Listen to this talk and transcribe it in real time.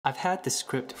I've had the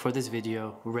script for this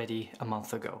video ready a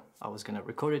month ago. I was gonna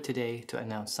record it today to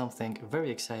announce something very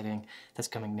exciting that's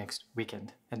coming next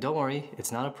weekend. And don't worry,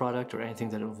 it's not a product or anything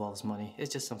that involves money.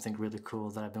 It's just something really cool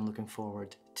that I've been looking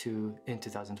forward to in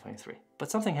 2023.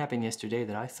 But something happened yesterday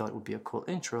that I thought would be a cool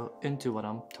intro into what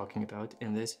I'm talking about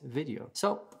in this video.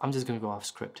 So I'm just gonna go off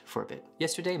script for a bit.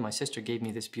 Yesterday, my sister gave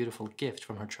me this beautiful gift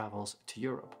from her travels to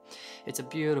Europe. It's a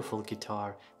beautiful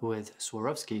guitar with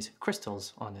Swarovski's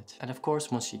crystals on it. And of course,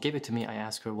 once she gave it to me, I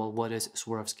asked her, well, what is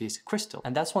Swarovski's crystal?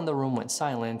 And that's when the room went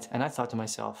silent and I thought to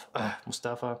myself,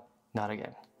 Mustafa, not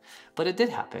again. But it did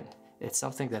happen. It's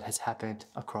something that has happened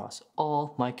across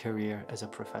all my career as a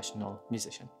professional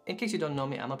musician. In case you don't know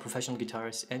me, I'm a professional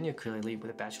guitarist and ukulele with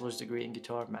a bachelor's degree in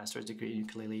guitar, master's degree in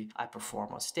ukulele. I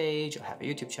perform on stage, I have a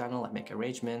YouTube channel, I make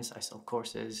arrangements, I sell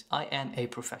courses. I am a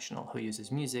professional who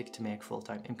uses music to make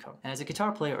full-time income. And as a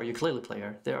guitar player or ukulele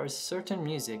player, there are certain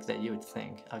music that you would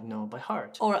think I'd know by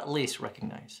heart, or at least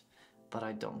recognize. But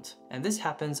I don't. And this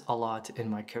happens a lot in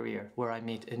my career, where I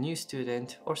meet a new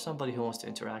student or somebody who wants to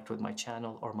interact with my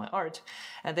channel or my art,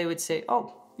 and they would say,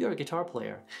 oh, you're a guitar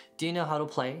player. Do you know how to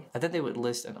play? And then they would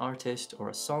list an artist or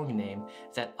a song name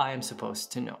that I am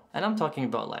supposed to know. And I'm talking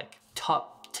about like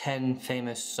top 10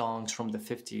 famous songs from the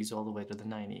 50s all the way to the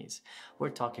 90s. We're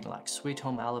talking like Sweet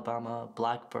Home Alabama,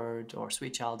 Blackbird, or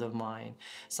Sweet Child of Mine,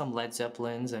 some Led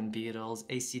Zeppelins and Beatles,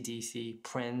 AC/DC,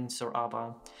 Prince, or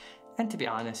ABBA. And to be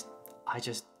honest, I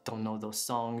just don't know those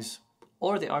songs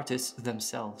or the artists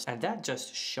themselves. And that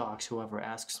just shocks whoever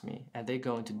asks me and they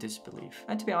go into disbelief.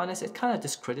 And to be honest, it kind of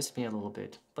discredits me a little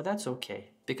bit, but that's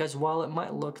okay. Because while it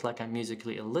might look like I'm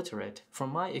musically illiterate, from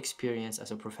my experience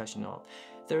as a professional,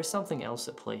 there is something else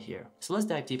at play here. So let's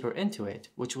dive deeper into it,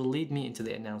 which will lead me into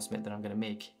the announcement that I'm gonna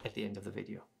make at the end of the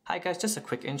video. Hi guys, just a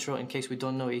quick intro in case we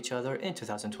don't know each other in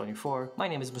 2024. My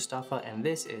name is Mustafa and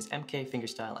this is MK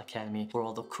Fingerstyle Academy, where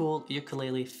all the cool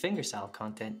ukulele fingerstyle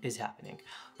content is happening.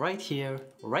 Right here,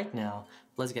 right now,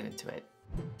 let's get into it.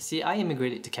 See, I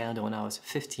immigrated to Canada when I was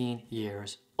 15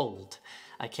 years old.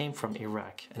 I came from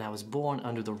Iraq and I was born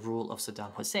under the rule of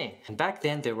Saddam Hussein. And back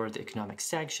then there were the economic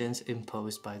sanctions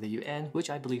imposed by the UN, which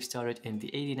I believe started in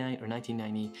the 89 or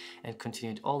 1990 and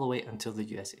continued all the way until the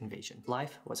US invasion.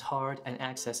 Life was hard and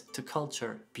access to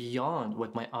culture beyond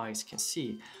what my eyes can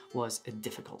see was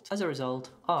difficult. As a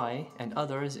result, I and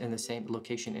others in the same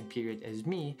location and period as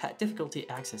me had difficulty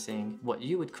accessing what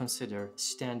you would consider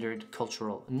standard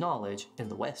cultural knowledge in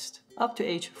the West. Up to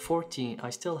age 14, I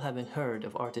still haven't heard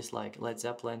of artists like Led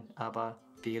Zeppelin, ABBA,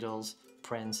 Beatles,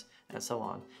 Prince, and so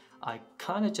on. I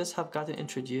kind of just have gotten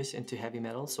introduced into heavy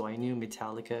metal, so I knew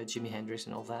Metallica, Jimi Hendrix,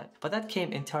 and all that. But that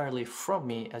came entirely from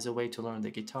me as a way to learn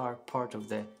the guitar, part of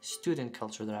the student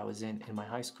culture that I was in my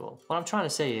high school. What I'm trying to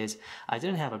say is, I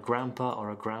didn't have a grandpa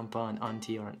or a grandpa, an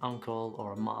auntie or an uncle,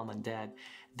 or a mom and dad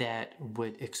that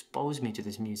would expose me to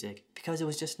this music because it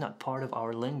was just not part of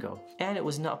our lingo. And it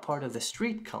was not part of the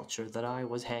street culture that I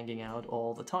was hanging out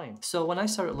all the time. So when I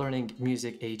started learning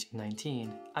music age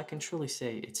 19, I can truly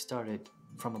say it started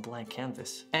from a blank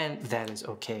canvas. And that is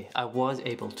okay. I was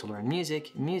able to learn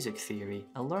music, music theory,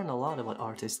 and learn a lot about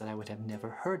artists that I would have never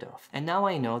heard of. And now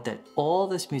I know that all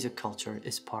this music culture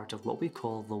is part of what we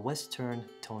call the Western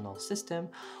tonal system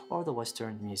or the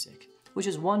Western music, which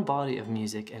is one body of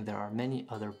music, and there are many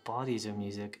other bodies of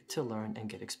music to learn and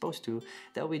get exposed to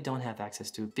that we don't have access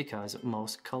to because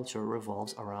most culture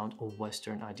revolves around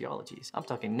Western ideologies. I'm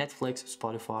talking Netflix,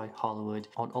 Spotify, Hollywood,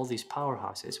 on all these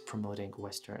powerhouses promoting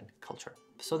Western culture.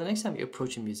 So the next time you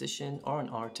approach a musician or an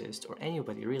artist or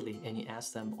anybody really and you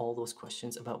ask them all those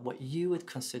questions about what you would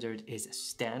consider is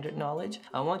standard knowledge,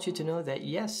 I want you to know that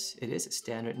yes, it is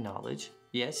standard knowledge.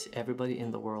 Yes, everybody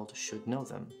in the world should know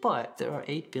them, but there are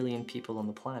 8 billion people on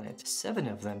the planet. 7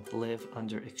 of them live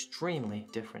under extremely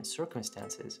different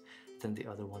circumstances than the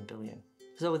other 1 billion.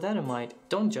 So with that in mind,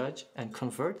 don't judge and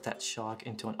convert that shock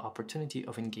into an opportunity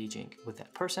of engaging with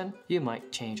that person. You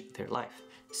might change their life.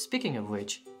 Speaking of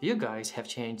which, you guys have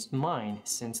changed mine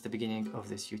since the beginning of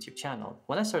this YouTube channel.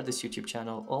 When I started this YouTube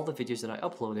channel, all the videos that I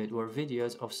uploaded were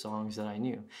videos of songs that I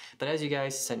knew. But as you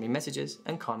guys sent me messages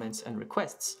and comments and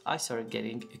requests, I started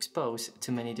getting exposed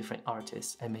to many different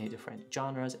artists and many different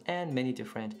genres and many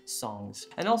different songs.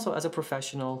 And also as a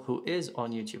professional who is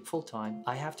on YouTube full-time,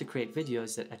 I have to create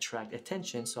videos that attract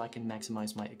attention so I can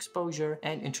maximize my exposure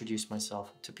and introduce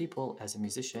myself to people as a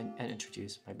musician and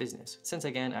introduce my business. Since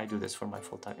again, I do this for my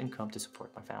full-time full-time income to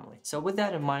support my family. So with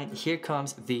that in mind, here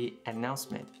comes the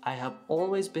announcement. I have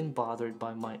always been bothered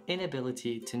by my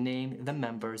inability to name the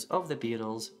members of the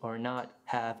Beatles or not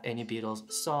have any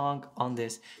Beatles song on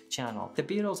this channel. The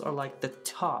Beatles are like the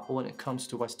top when it comes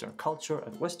to Western culture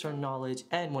and Western knowledge,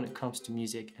 and when it comes to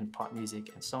music and pop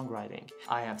music and songwriting.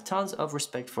 I have tons of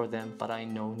respect for them, but I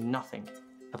know nothing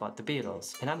about the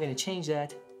Beatles, and I'm going to change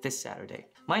that this Saturday.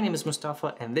 My name is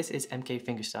Mustafa and this is MK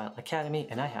Fingerstyle Academy,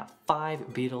 and I have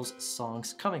 5 Beatles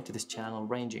songs coming to this channel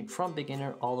ranging from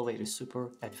beginner all the way to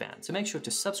super advanced. So make sure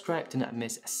to subscribe to not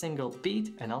miss a single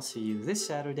beat, and I'll see you this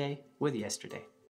Saturday with Yesterday.